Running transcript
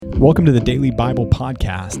Welcome to the Daily Bible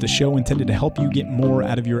Podcast, a show intended to help you get more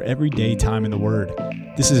out of your everyday time in the Word.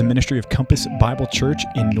 This is a ministry of Compass Bible Church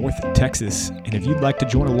in North Texas, and if you'd like to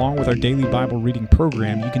join along with our daily Bible reading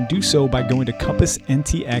program, you can do so by going to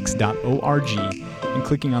compassntx.org and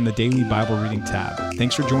clicking on the Daily Bible Reading tab.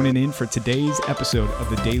 Thanks for joining in for today's episode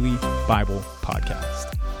of the Daily Bible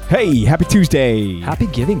Podcast. Hey, happy Tuesday. Happy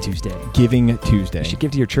Giving Tuesday. Giving Tuesday. You should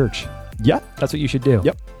give to your church. Yeah. That's what you should do.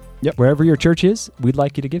 Yep. Wherever your church is, we'd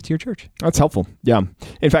like you to give to your church. That's helpful. Yeah.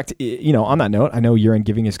 In fact, on that note, I know year-end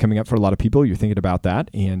giving is coming up for a lot of people. You're thinking about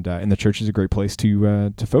that, and the church is a great place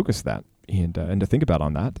to focus that and to think about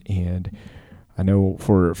on that. And I know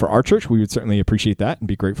for our church, we would certainly appreciate that and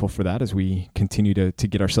be grateful for that as we continue to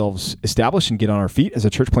get ourselves established and get on our feet as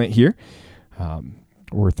a church plant here.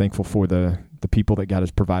 We're thankful for the people that God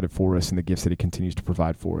has provided for us and the gifts that He continues to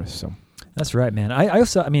provide for us. So. That's right, man.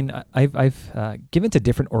 I've given to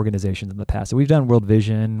different organizations in the past. So we've done World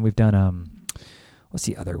Vision. We've done, what's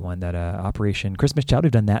the other one? That Operation Christmas Child.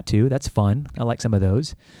 We've done that too. That's fun. I like some of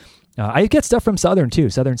those. I get stuff from Southern too.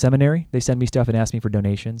 Southern Seminary. They send me stuff and ask me for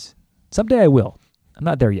donations. Someday I will. I'm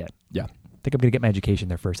not there yet. Yeah. I think I'm going to get my education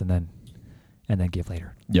there first and then give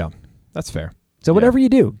later. Yeah, that's fair. So whatever you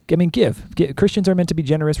do, give. Christians are meant to be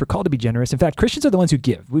generous. We're called to be generous. In fact, Christians are the ones who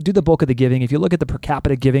give. We do the bulk of the giving. If you look at the per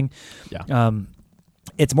capita giving,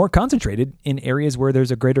 it's more concentrated in areas where there's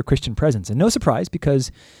a greater Christian presence. And no surprise,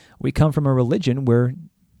 because we come from a religion where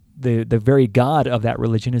the very God of that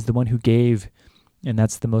religion is the one who gave, and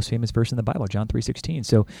that's the most famous verse in the Bible, John 3:16.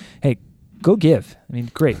 So, hey, go give. I mean,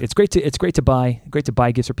 great. It's great to buy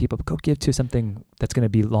gifts for people, but go give to something that's going to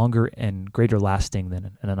be longer and greater lasting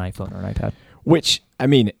than an iPhone or an iPad. Which, I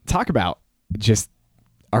mean, talk about just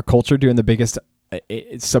our culture doing the biggest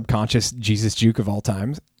subconscious Jesus juke of all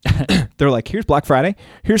times. They're like, here's Black Friday,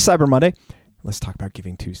 here's Cyber Monday, let's talk about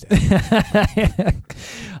Giving Tuesday.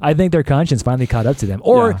 I think their conscience finally caught up to them.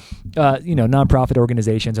 Or, nonprofit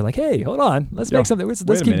organizations are like, hey, hold on, let's make something.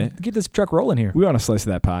 Let's keep this truck rolling here. We want to slice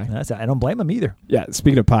of that pie. I don't blame them either. Yeah,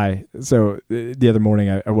 speaking of pie, so the other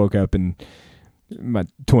morning I woke up and my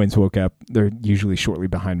twins woke up. They're usually shortly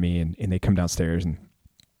behind me, and they come downstairs, and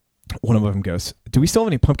one of them goes, "Do we still have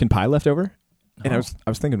any pumpkin pie left over?" Oh. And I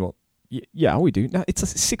was thinking, well, yeah, we do. No, it's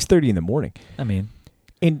 6:30 in the morning. I mean,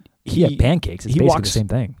 and he had pancakes. It's basically the same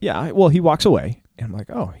thing. Yeah, well, he walks away, and I'm like,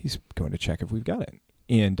 oh, he's going to check if we've got it.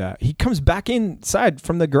 And he comes back inside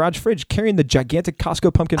from the garage fridge carrying the gigantic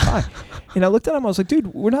Costco pumpkin pie. And I looked at him. I was like, dude,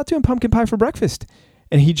 we're not doing pumpkin pie for breakfast.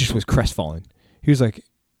 And he just was crestfallen. He was like,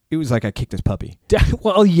 it was like I kicked his puppy.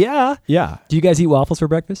 Well, yeah. Yeah. Do you guys eat waffles for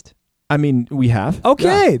breakfast? I mean, we have.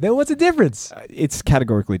 Okay, then what's the difference? It's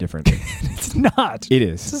categorically different. It's not. It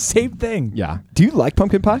is. It's the same thing. Yeah. Do you like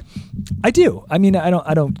pumpkin pie? I do. I mean, I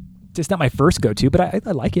don't. It's not my first go-to, but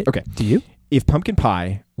I like it. Okay. Do you? If pumpkin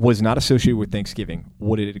pie was not associated with Thanksgiving,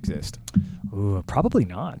 would it exist? Ooh, probably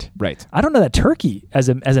not. Right. I don't know that turkey as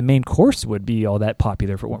a main course would be all that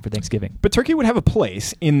popular for Thanksgiving. But turkey would have a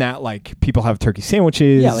place in that, like, people have turkey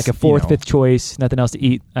sandwiches. Yeah, like a fourth, fifth choice, nothing else to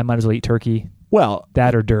eat. I might as well eat turkey. Well,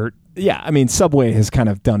 that or dirt. Yeah, I mean, Subway has kind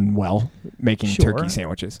of done well making turkey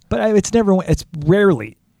sandwiches. But it's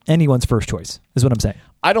rarely anyone's first choice, is what I'm saying.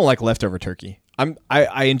 I don't like leftover turkey.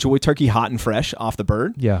 I enjoy turkey hot and fresh off the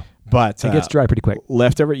bird. Yeah. But it gets dry pretty quick.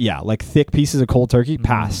 Leftover, yeah, like thick pieces of cold turkey,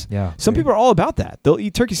 pass. Yeah. Some people are all about that. They'll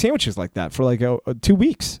eat turkey sandwiches like that for like 2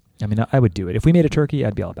 weeks. I mean, I would do it. If we made a turkey,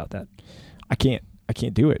 I'd be all about that. I can't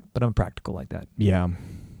do it. But I'm practical like that. Yeah,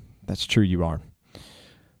 that's true. You are.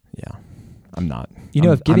 Yeah, I'm not.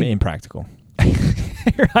 I'm impractical.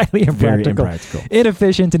 You're highly impractical. Very impractical.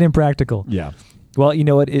 Inefficient and impractical. Yeah. Well, you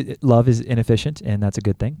know what? Love is inefficient, and that's a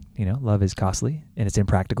good thing. Love is costly, and it's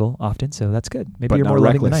impractical often, so that's good. Maybe you're more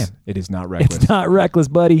loving than I am. It is not reckless. It's not reckless,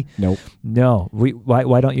 buddy. Nope. No.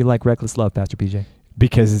 Why don't you like Reckless Love, Pastor PJ?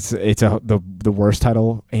 Because it's the worst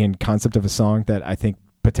title and concept of a song that I think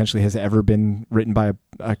potentially has ever been written by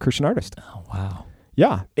a Christian artist. Oh, wow.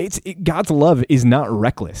 Yeah. God's love is not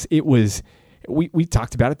reckless. It was, we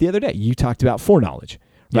talked about it the other day. You talked about foreknowledge,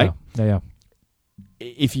 right? Yeah.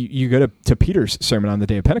 If you go to Peter's sermon on the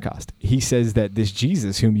day of Pentecost, he says that this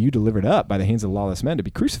Jesus whom you delivered up by the hands of lawless men to be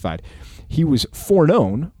crucified, he was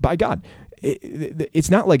foreknown by God. It's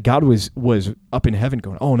not like God was up in heaven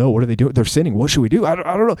going, oh no, what are they doing? They're sinning. What should we do? I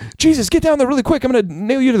don't know. Jesus, get down there really quick. I'm going to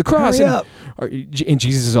nail you to the cross. Hurry up. And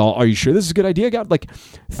Jesus is all, are you sure this is a good idea, God? Like,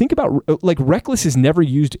 think about, like, reckless is never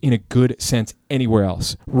used in a good sense anywhere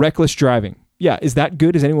else. Reckless driving. Yeah, is that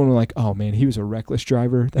good? Is anyone like, oh man, he was a reckless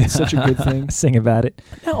driver? That's such a good thing. Sing about it.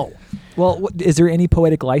 No. Well, is there any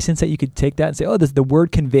poetic license that you could take that and say, oh, the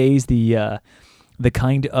word conveys the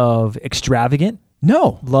kind of extravagant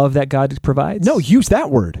No. love that God provides? No, use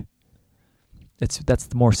that word. That's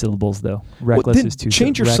the more syllables though. Reckless then is two.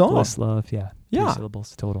 Change your reckless song. Love, yeah. 3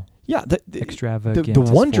 syllables total. Yeah, Extravagant. the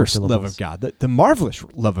is wondrous 4 love of God, the marvelous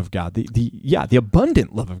love of God, the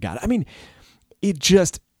abundant love of God. I mean,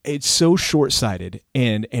 it's so short-sighted,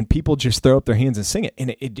 and people just throw up their hands and sing it,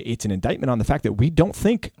 and it's an indictment on the fact that we don't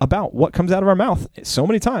think about what comes out of our mouth so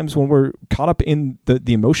many times when we're caught up in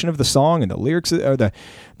the emotion of the song and the lyrics or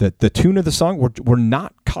the tune of the song. We're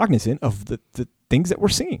not cognizant of the things that we're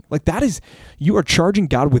singing. Like that is, you are charging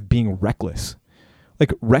God with being reckless.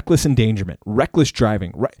 Like reckless endangerment, reckless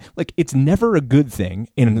driving. Like it's never a good thing,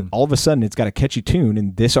 and all of a sudden it's got a catchy tune,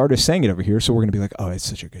 and this artist sang it over here, so we're going to be like, oh, it's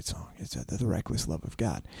such a good song. It's the reckless love of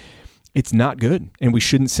God. It's not good, and we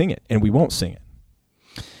shouldn't sing it, and we won't sing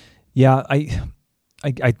it. Yeah,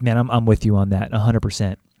 I'm with you on that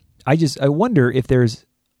 100%. I wonder if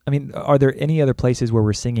are there any other places where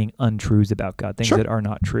we're singing untruths about God, things that are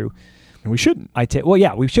not true? And we shouldn't.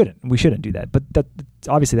 We shouldn't. We shouldn't do that. But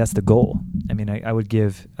obviously that's the goal. I mean, I would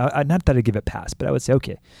give, not that I'd give it pass, but I would say,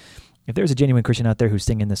 okay, if there's a genuine Christian out there who's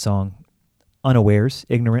singing the song unawares,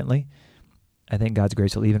 ignorantly, I think God's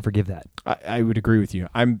grace will even forgive that. I would agree with you.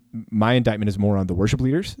 My indictment is more on the worship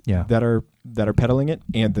leaders that are peddling it,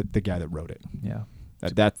 and the guy that wrote it. Yeah,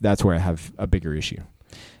 that's where I have a bigger issue.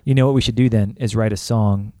 You know what we should do then is write a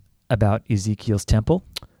song about Ezekiel's temple.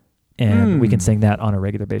 And we can sing that on a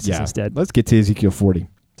regular basis instead. Let's get to Ezekiel 40.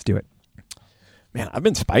 Let's do it. Man, I've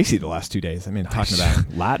been spicy the last 2 days. I mean, talking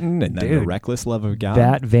about Latin and then the reckless love of God.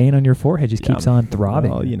 That vein on your forehead just keeps on throbbing.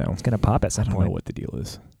 Well, it's going to pop at some point. I don't know what the deal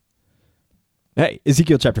is. Hey,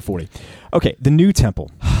 Ezekiel chapter 40. Okay, the new temple.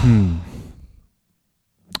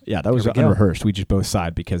 Yeah, that was unrehearsed. We just both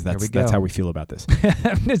sighed because that's how we feel about this.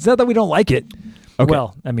 It's not that we don't like it. Okay.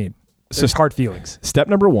 Well, I mean, there's hard feelings. Step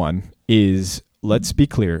number 1 is, let's be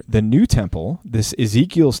clear, the new temple, this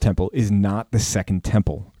Ezekiel's temple, is not the second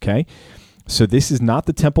temple, okay? So this is not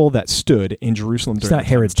the temple that stood in Jerusalem during the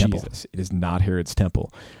time of Jesus. It's not Herod's temple. It is not Herod's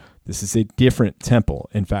temple. This is a different temple,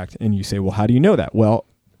 in fact. And you say, well, how do you know that? Well,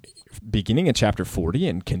 beginning in chapter 40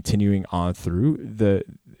 and continuing on through,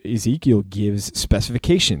 Ezekiel gives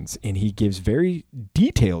specifications, and he gives very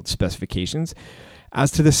detailed specifications as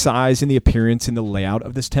to the size and the appearance and the layout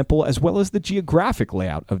of this temple, as well as the geographic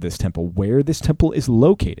layout of this temple, where this temple is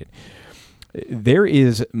located. There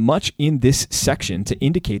is much in this section to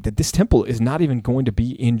indicate that this temple is not even going to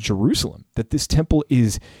be in Jerusalem, that this temple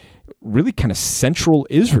is really kind of central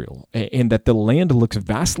Israel, and that the land looks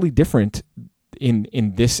vastly different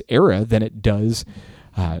in this era than it does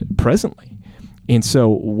presently. And so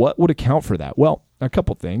what would account for that? Well, a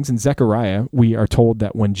couple things. In Zechariah, we are told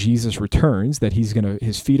that when Jesus returns, that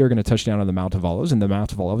his feet are going to touch down on the Mount of Olives, and the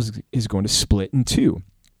Mount of Olives is going to split in two.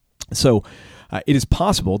 So it is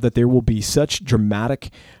possible that there will be such dramatic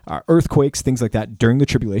earthquakes, things like that, during the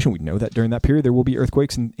tribulation. We know that during that period there will be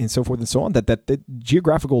earthquakes and so forth and so on, that the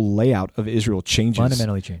geographical layout of Israel changes.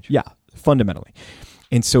 Fundamentally change. Yeah, fundamentally.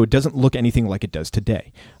 And so it doesn't look anything like it does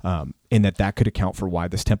today, and that could account for why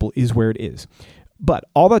this temple is where it is. But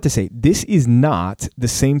all that to say, this is not the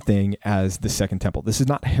same thing as the second temple. This is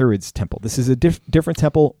not Herod's temple. This is a different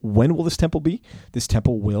temple. When will this temple be? This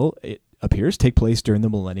temple will, it appears, take place during the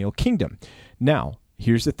millennial kingdom. Now,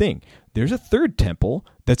 here's the thing. There's a third temple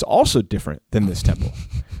that's also different than this temple.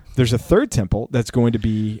 There's a third temple that's going to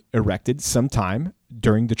be erected sometime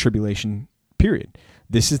during the tribulation period.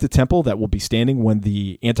 This is the temple that will be standing when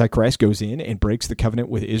the Antichrist goes in and breaks the covenant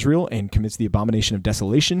with Israel and commits the abomination of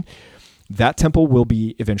desolation. That temple will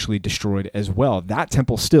be eventually destroyed as well. That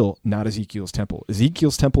temple still not Ezekiel's temple.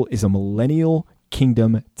 Ezekiel's temple is a millennial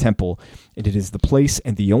kingdom temple, and it is the place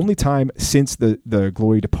and the only time since the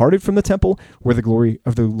glory departed from the temple where the glory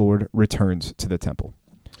of the Lord returns to the temple.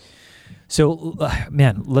 So,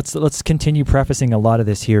 man, let's continue prefacing a lot of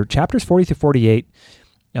this here. Chapters 40 through 48.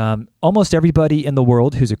 Almost everybody in the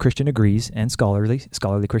world who's a Christian agrees, and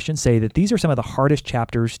scholarly Christians say that these are some of the hardest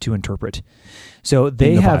chapters to interpret. So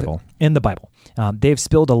they in the Bible, they've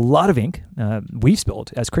spilled a lot of ink.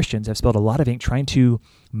 As Christians, have spilled a lot of ink trying to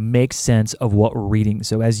make sense of what we're reading.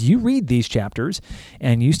 So as you read these chapters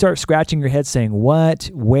and you start scratching your head saying what,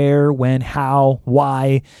 where, when, how,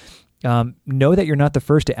 why, know that you're not the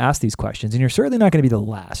first to ask these questions, and you're certainly not going to be the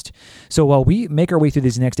last. So while we make our way through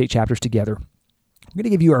these next 8 chapters together, I'm going to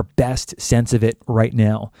give you our best sense of it right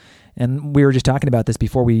now. And we were just talking about this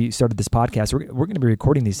before we started this podcast. We're going to be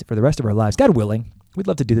recording these for the rest of our lives. God willing, we'd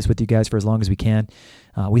love to do this with you guys for as long as we can.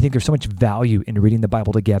 We think there's so much value in reading the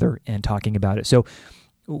Bible together and talking about it. So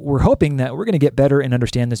we're hoping that we're going to get better and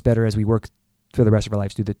understand this better as we work for the rest of our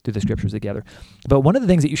lives through the scriptures together. But one of the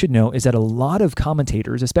things that you should know is that a lot of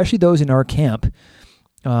commentators, especially those in our camp,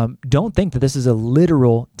 don't think that this is a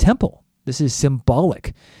literal temple. This is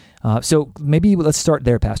symbolic. So maybe let's start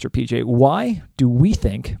there, Pastor PJ. Why do we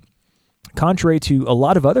think, contrary to a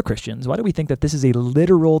lot of other Christians, why do we think that this is a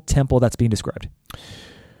literal temple that's being described?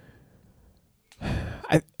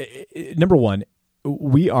 Number one,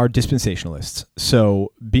 we are dispensationalists.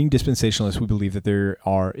 So being dispensationalists, we believe that there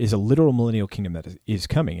is a literal millennial kingdom that is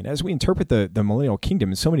coming. And as we interpret the millennial kingdom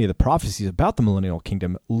and so many of the prophecies about the millennial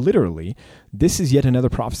kingdom, literally, this is yet another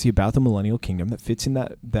prophecy about the millennial kingdom that fits in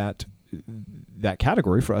that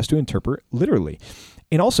category for us to interpret literally.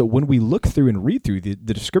 And also, when we look through and read through the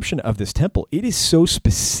description of this temple, it is so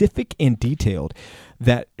specific and detailed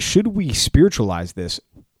that should we spiritualize this,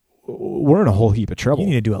 we're in a whole heap of trouble. You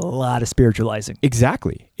need to do a lot of spiritualizing.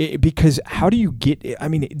 Exactly. Because how do you get,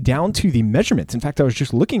 down to the measurements? In fact, I was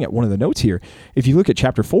just looking at one of the notes here. If you look at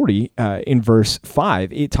chapter 40, in verse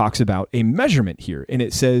 5, it talks about a measurement here. And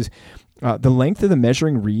it says, the length of the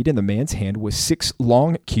measuring reed in the man's hand was 6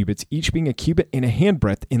 long cubits, each being a cubit and a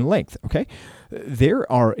handbreadth in length. Okay. There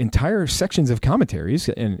are entire sections of commentaries,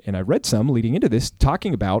 and I read some leading into this,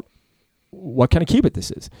 talking about what kind of cubit this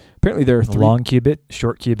is. Apparently there are 3. Long cubit,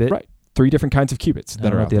 short cubit. Right. 3 different kinds of cubits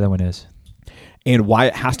that are out there. I don't know what the other one is. And why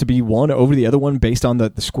it has to be one over the other one based on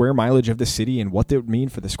the square mileage of the city and what they would mean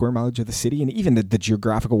for the square mileage of the city, and even the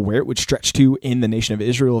geographical where it would stretch to in the nation of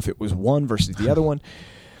Israel if it was one versus the other one.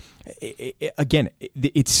 Again,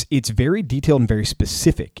 it's very detailed and very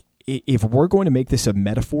specific. If we're going to make this a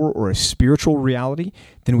metaphor or a spiritual reality,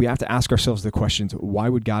 then we have to ask ourselves the questions, why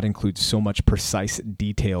would God include so much precise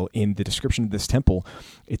detail in the description of this temple,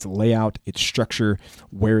 its layout, its structure,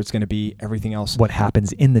 where it's going to be, everything else? What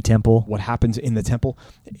happens in the temple?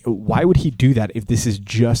 Why would he do that if this is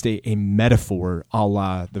just a metaphor a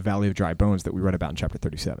la the Valley of Dry Bones that we read about in chapter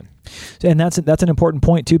 37? And that's an important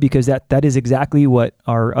point too, because that is exactly what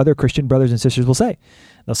our other Christian brothers and sisters will say.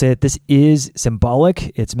 They'll say that this is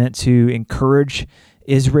symbolic. It's meant to encourage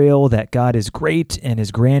Israel that God is great and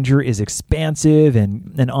his grandeur is expansive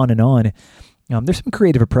and on and on. There's some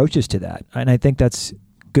creative approaches to that. And I think that's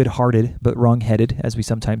good-hearted but wrong-headed, as we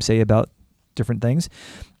sometimes say about different things.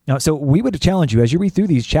 So we would challenge you as you read through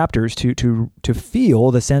these chapters to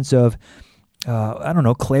feel the sense of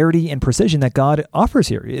clarity and precision that God offers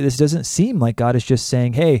here. This doesn't seem like God is just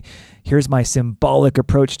saying, hey, here's my symbolic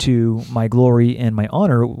approach to my glory and my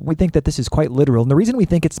honor. We think that this is quite literal. And the reason we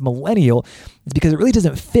think it's millennial is because it really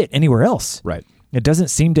doesn't fit anywhere else. Right. It doesn't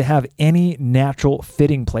seem to have any natural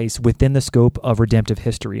fitting place within the scope of redemptive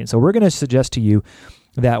history. And so we're going to suggest to you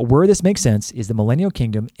that where this makes sense is the millennial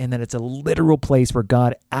kingdom, and that it's a literal place where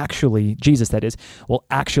God actually, Jesus that is, will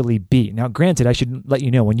actually be. Now, granted, I should let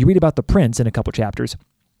you know, when you read about the prince in a couple chapters,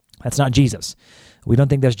 that's not Jesus. We don't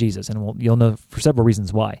think that's Jesus, and you'll know for several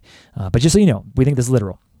reasons why. But just so you know, we think this is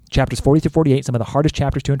literal. Chapters 40 through 48, some of the hardest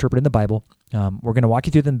chapters to interpret in the Bible. We're going to walk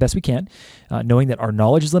you through them the best we can, knowing that our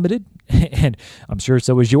knowledge is limited, and I'm sure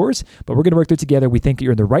so is yours, but we're going to work through it together. We think that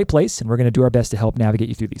you're in the right place, and we're going to do our best to help navigate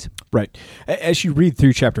you through these. Right. As you read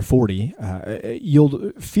through chapter 40,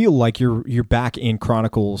 you'll feel like you're back in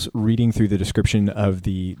Chronicles reading through the description of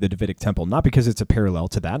the Davidic temple, not because it's a parallel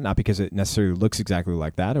to that, not because it necessarily looks exactly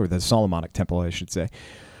like that, or the Solomonic temple, I should say,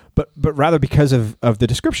 but rather because of the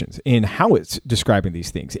descriptions and how it's describing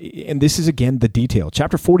these things. And this is, again, the detail.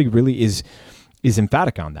 Chapter 40 really is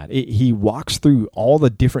emphatic on that. He walks through all the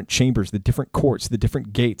different chambers, the different courts, the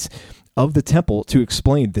different gates of the temple to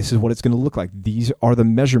explain this is what it's going to look like. These are the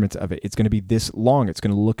measurements of it. It's going to be this long. It's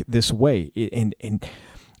going to look this way. And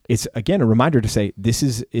it's, again, a reminder to say this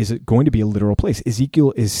is going to be a literal place.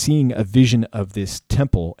 Ezekiel is seeing a vision of this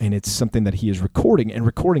temple, and it's something that he is recording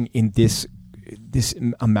in this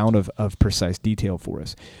amount of precise detail for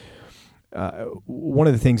us. One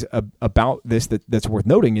of the things about this that's worth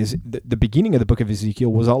noting is the beginning of the book of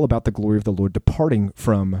Ezekiel was all about the glory of the Lord departing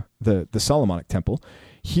from the Solomonic temple.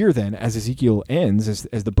 Here then, as Ezekiel ends,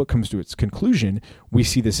 as the book comes to its conclusion, we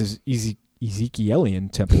see this as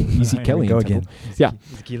Ezekielian temple. Ezekielian temple. Again. Yeah.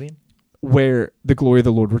 Ezekielian? Where the glory of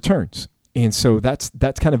the Lord returns. And so that's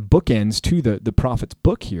kind of bookends to the prophet's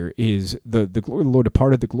book here is the glory of the Lord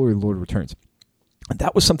departed, the glory of the Lord returns. And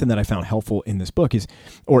that was something that I found helpful in this book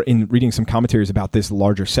or in reading some commentaries about this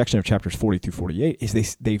larger section of chapters 40 through 48,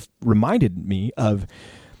 is they've reminded me of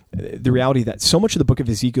the reality that so much of the book of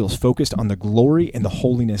Ezekiel is focused on the glory and the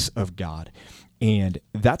holiness of God. And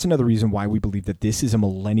that's another reason why we believe that this is a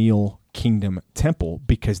millennial kingdom temple,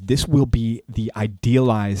 because this will be the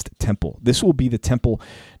idealized temple. This will be the temple,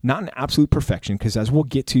 not in absolute perfection, because as we'll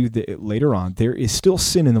get to later on, there is still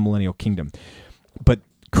sin in the millennial kingdom. But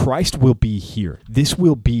Christ will be here. This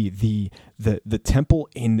will be the temple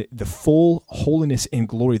in the full holiness and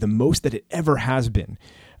glory, the most that it ever has been.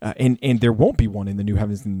 and there won't be one in the new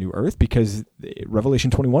heavens and the new earth, because Revelation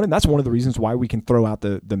 21, and that's one of the reasons why we can throw out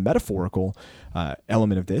the metaphorical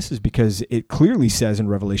element of this, is because it clearly says in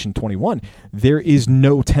Revelation 21, there is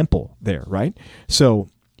no temple there, right? So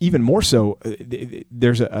even more so,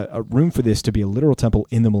 there's a room for this to be a literal temple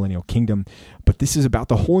in the millennial kingdom, but this is about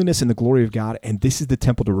the holiness and the glory of God, and this is the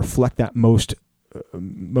temple to reflect that most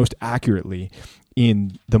accurately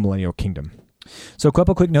in the millennial kingdom. So a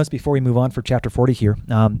couple quick notes before we move on for chapter 40 here,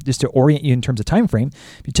 just to orient you in terms of time frame.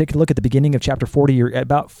 If you take a look at the beginning of chapter 40, you're at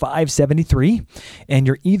about 573, and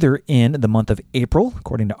you're either in the month of April,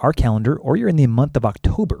 according to our calendar, or you're in the month of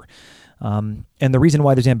October. And the reason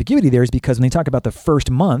why there's ambiguity there is because when they talk about the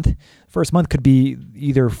first month could be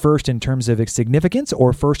either first in terms of its significance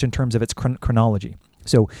or first in terms of its chronology.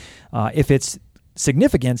 So if it's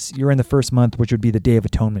significance, you're in the first month, which would be the Day of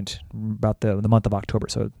Atonement, about the month of October.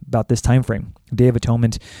 So about this time frame, Day of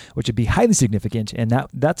Atonement, which would be highly significant. And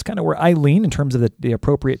that's kind of where I lean in terms of the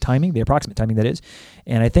appropriate timing, the approximate timing that is.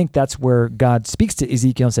 And I think that's where God speaks to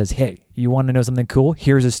Ezekiel and says, hey, you want to know something cool?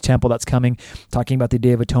 Here's this temple that's coming, talking about the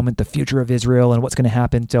Day of Atonement, the future of Israel, and what's going to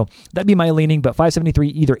happen. So that'd be my leaning, but 573,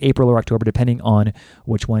 either April or October, depending on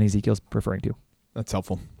which one Ezekiel's referring to. That's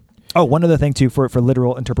helpful. Oh, one other thing too for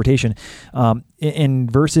literal interpretation, in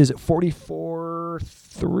verses 44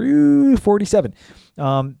 through 47,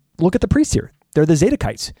 look at the priests here. They're the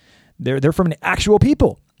Zadokites. They're from an actual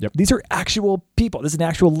people. Yep. These are actual people. This is an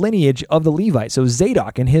actual lineage of the Levites. So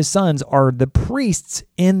Zadok and his sons are the priests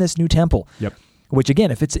in this new temple. Yep. Which again,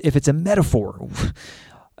 if it's a metaphor,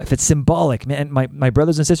 if it's symbolic, man, my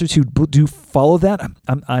brothers and sisters who do follow that,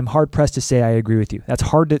 I'm hard pressed to say I agree with you. That's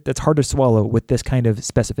hard to swallow with this kind of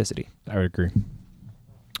specificity. I would agree.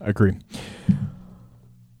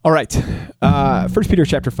 All right. 1 Peter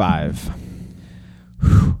chapter 5.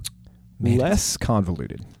 Less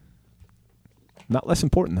convoluted. Not less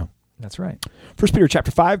important, though. That's right. 1 Peter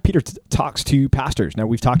chapter 5, Peter talks to pastors. Now,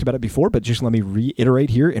 we've talked about it before, but just let me reiterate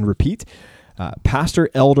here and repeat. Pastor,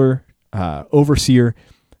 elder, overseer,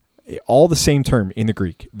 all the same term in the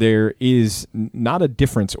Greek. There is not a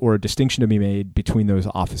difference or a distinction to be made between those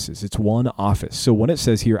offices. It's one office. So when it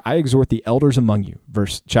says here, I exhort the elders among you,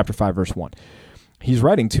 chapter 5, verse 1, he's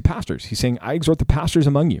writing to pastors. He's saying, I exhort the pastors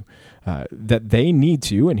among you, that they need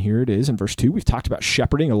to, and here it is in verse 2, we've talked about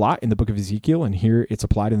shepherding a lot in the book of Ezekiel, and here it's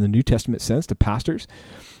applied in the New Testament sense to pastors,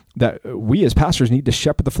 that we as pastors need to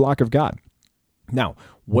shepherd the flock of God. Now,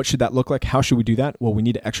 what should that look like? How should we do that? Well, we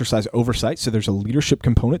need to exercise oversight. So there's a leadership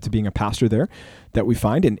component to being a pastor there that we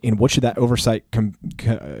find. And what should that oversight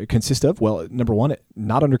consist of? Well, number one,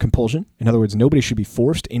 not under compulsion. In other words, nobody should be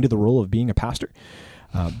forced into the role of being a pastor,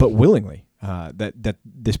 but willingly. That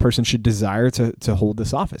this person should desire to hold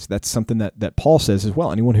this office. That's something that Paul says as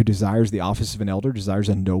well. Anyone who desires the office of an elder desires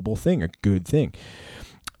a noble thing, a good thing.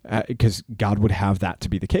 Because God would have that to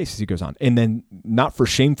be the case as he goes on. And then not for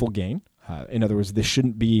shameful gain. In other words, this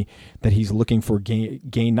shouldn't be that he's looking for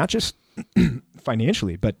gain, not just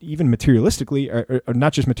financially, but even materialistically, or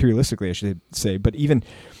not just materialistically, I should say, but even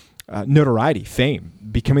notoriety, fame,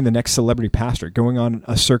 becoming the next celebrity pastor, going on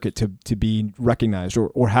a circuit to be recognized,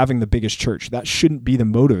 or having the biggest church. That shouldn't be the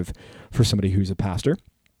motive for somebody who's a pastor,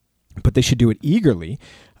 but they should do it eagerly,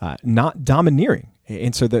 not domineering.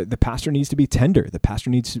 And so the pastor needs to be tender. The pastor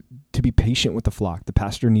needs to be patient with the flock. The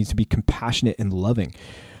pastor needs to be compassionate and loving.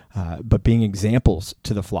 But being examples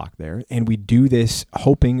to the flock there. And we do this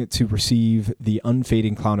hoping to receive the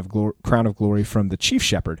unfading crown of glory from the chief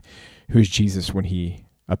shepherd, who is Jesus when he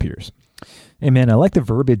appears. Amen. I like the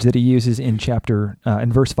verbiage that he uses in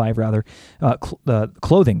verse 5 rather.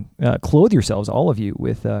 Clothing, clothe yourselves, all of you,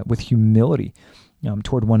 with humility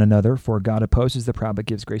toward one another, for God opposes the proud but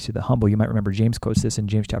gives grace to the humble. You might remember James quotes this in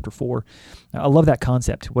James chapter 4. I love that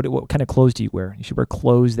concept. What kind of clothes do you wear? You should wear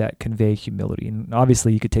clothes that convey humility. And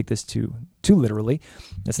obviously you could take this too literally.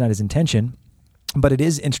 That's not his intention, but it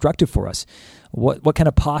is instructive for us. What kind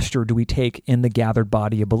of posture do we take in the gathered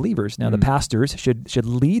body of believers? Now, the pastors should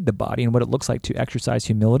lead the body in what it looks like to exercise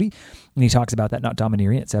humility, and he talks about that, not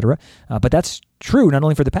domineering, etc. But that's true not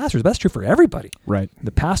only for the pastors, but that's true for everybody. Right.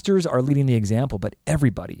 The pastors are leading the example, but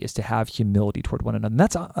everybody is to have humility toward one another, and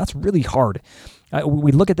that's really hard.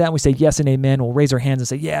 We look at that and we say yes and amen. We'll raise our hands and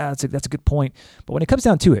say, yeah, that's a good point. But when it comes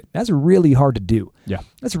down to it, that's really hard to do. Yeah,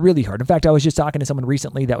 that's really hard. In fact, I was just talking to someone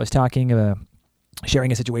recently that was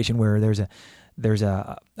sharing a situation where there's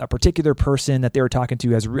a particular person that they were talking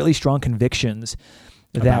to has really strong convictions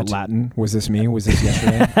about Latin. Was this me? Was this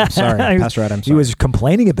yesterday? I'm sorry, Pastor Ed, I'm sorry. He was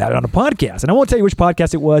complaining about it on a podcast, and I won't tell you which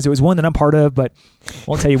podcast it was. It was one that I'm part of, but I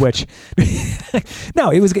won't tell you which. No,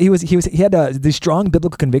 he had these strong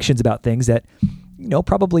biblical convictions about things that,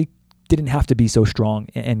 probably didn't have to be so strong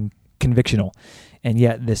and convictional. And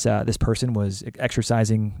yet this person was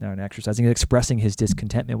expressing his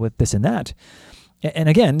discontentment with this and that. And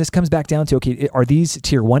again, this comes back down to, okay, are these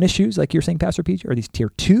tier 1 issues, like you're saying, Pastor Pete? Are these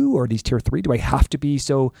tier 2 or are these tier 3? Do I have to be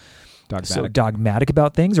so dogmatic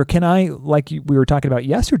about things? Or can I, like we were talking about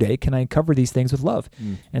yesterday, can I cover these things with love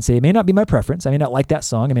and say, it may not be my preference. I may not like that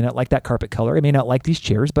song. I may not like that carpet color. I may not like these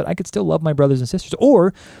chairs, but I could still love my brothers and sisters.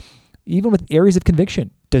 Or even with areas of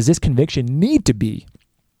conviction, does this conviction need to be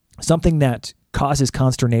something that causes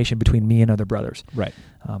consternation between me and other brothers? Right.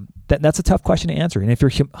 That's a tough question to answer. And if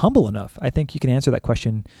you're humble enough, I think you can answer that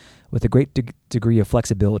question with a great degree of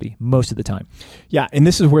flexibility most of the time. Yeah, and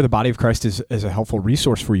this is where the body of Christ is a helpful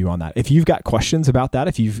resource for you on that. If you've got questions about that,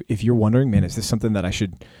 if you're wondering, man, is this something that I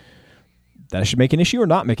should make an issue or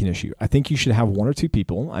not make an issue? I think you should have one or two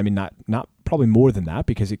people. I mean, not probably more than that,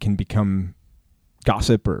 because it can become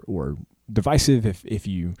gossip or divisive if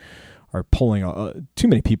you are pulling too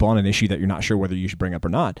many people on an issue that you're not sure whether you should bring up or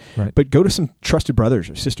not. Right. But go to some trusted brothers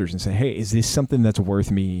or sisters and say, hey, is this something that's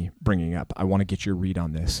worth me bringing up? I want to get your read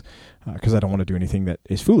on this because I don't want to do anything that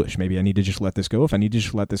is foolish. Maybe I need to just let this go. If I need to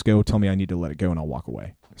just let this go, tell me I need to let it go and I'll walk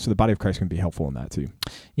away. So the body of Christ can be helpful in that too.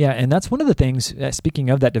 Yeah, and that's one of the things, speaking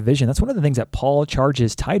of that division, that's one of the things that Paul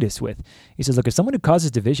charges Titus with. He says, look, if someone who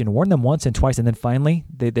causes division, warn them once and twice, and then finally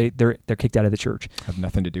they're kicked out of the church. Have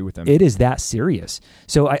nothing to do with them. It is that serious.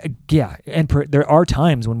 So there are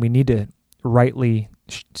times when we need to rightly,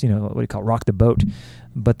 rock the boat.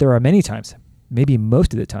 But there are many times, maybe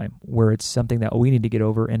most of the time, where it's something that we need to get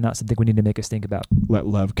over and not something we need to make us think about. Let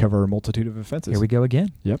love cover a multitude of offenses. Here we go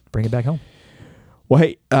again. Yep. Bring it back home. Well,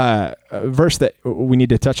 hey, a verse that we need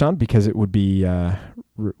to touch on because it would be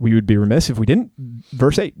we would be remiss if we didn't.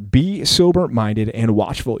 Verse 8, be sober-minded and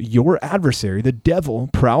watchful. Your adversary, the devil,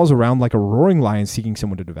 prowls around like a roaring lion seeking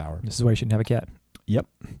someone to devour. This is why you shouldn't have a cat. Yep.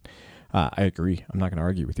 I agree. I'm not going to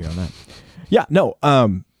argue with you on that. Yeah, no.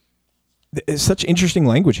 It's such interesting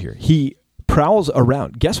language here. He prowls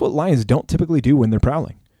around. Guess what lions don't typically do when they're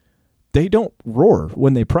prowling? They don't roar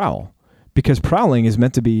when they prowl, because prowling is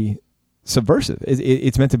meant to be subversive.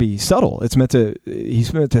 It's meant to be subtle.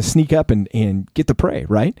 He's meant to sneak up and get the prey,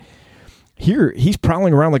 right? Here, he's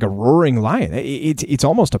prowling around like a roaring lion. It's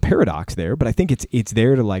almost a paradox there, but I think it's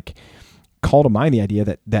there to like call to mind the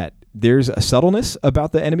idea that there's a subtleness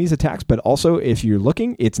about the enemy's attacks, but also if you're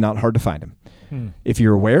looking, it's not hard to find him. If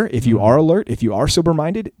you're aware, if you are alert, if you are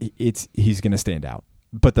sober-minded, he's going to stand out.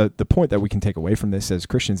 But the point that we can take away from this as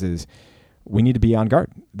Christians is we need to be on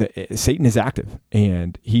guard. Satan is active,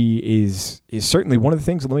 and he is certainly one of the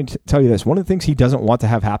things. Let me tell you this: one of the things he doesn't want to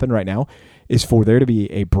have happen right now is for there to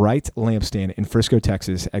be a bright lampstand in Frisco,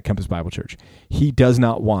 Texas, at Compass Bible Church. He does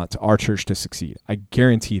not want our church to succeed. I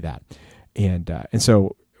guarantee that. And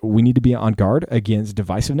so we need to be on guard against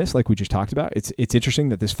divisiveness, like we just talked about. It's interesting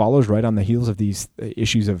that this follows right on the heels of these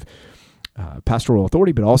issues of pastoral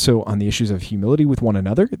authority, but also on the issues of humility with one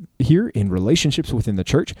another here in relationships within the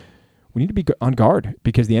church. We need to be on guard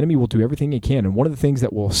because the enemy will do everything he can. And one of the things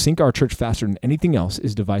that will sink our church faster than anything else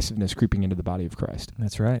is divisiveness creeping into the body of Christ.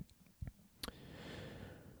 That's right.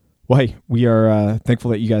 Well, hey, we are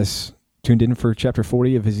thankful that you guys tuned in for chapter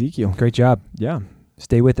 40 of Ezekiel. Great job. Yeah.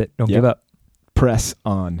 Stay with it. Don't give up. Press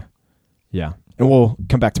on. Yeah. And we'll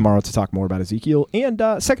come back tomorrow to talk more about Ezekiel and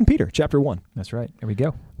 2 Peter chapter 1. That's right. Here we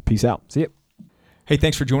go. Peace out. See you. Hey,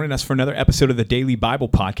 thanks for joining us for another episode of the Daily Bible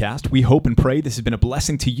Podcast. We hope and pray this has been a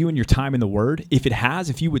blessing to you and your time in the Word. If it has,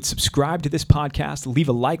 if you would subscribe to this podcast, leave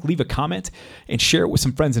a like, leave a comment, and share it with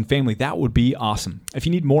some friends and family, that would be awesome. If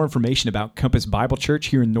you need more information about Compass Bible Church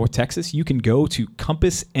here in North Texas, you can go to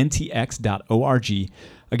compassntx.org.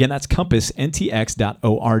 Again, that's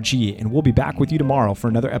compassntx.org, and we'll be back with you tomorrow for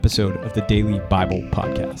another episode of the Daily Bible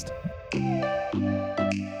Podcast.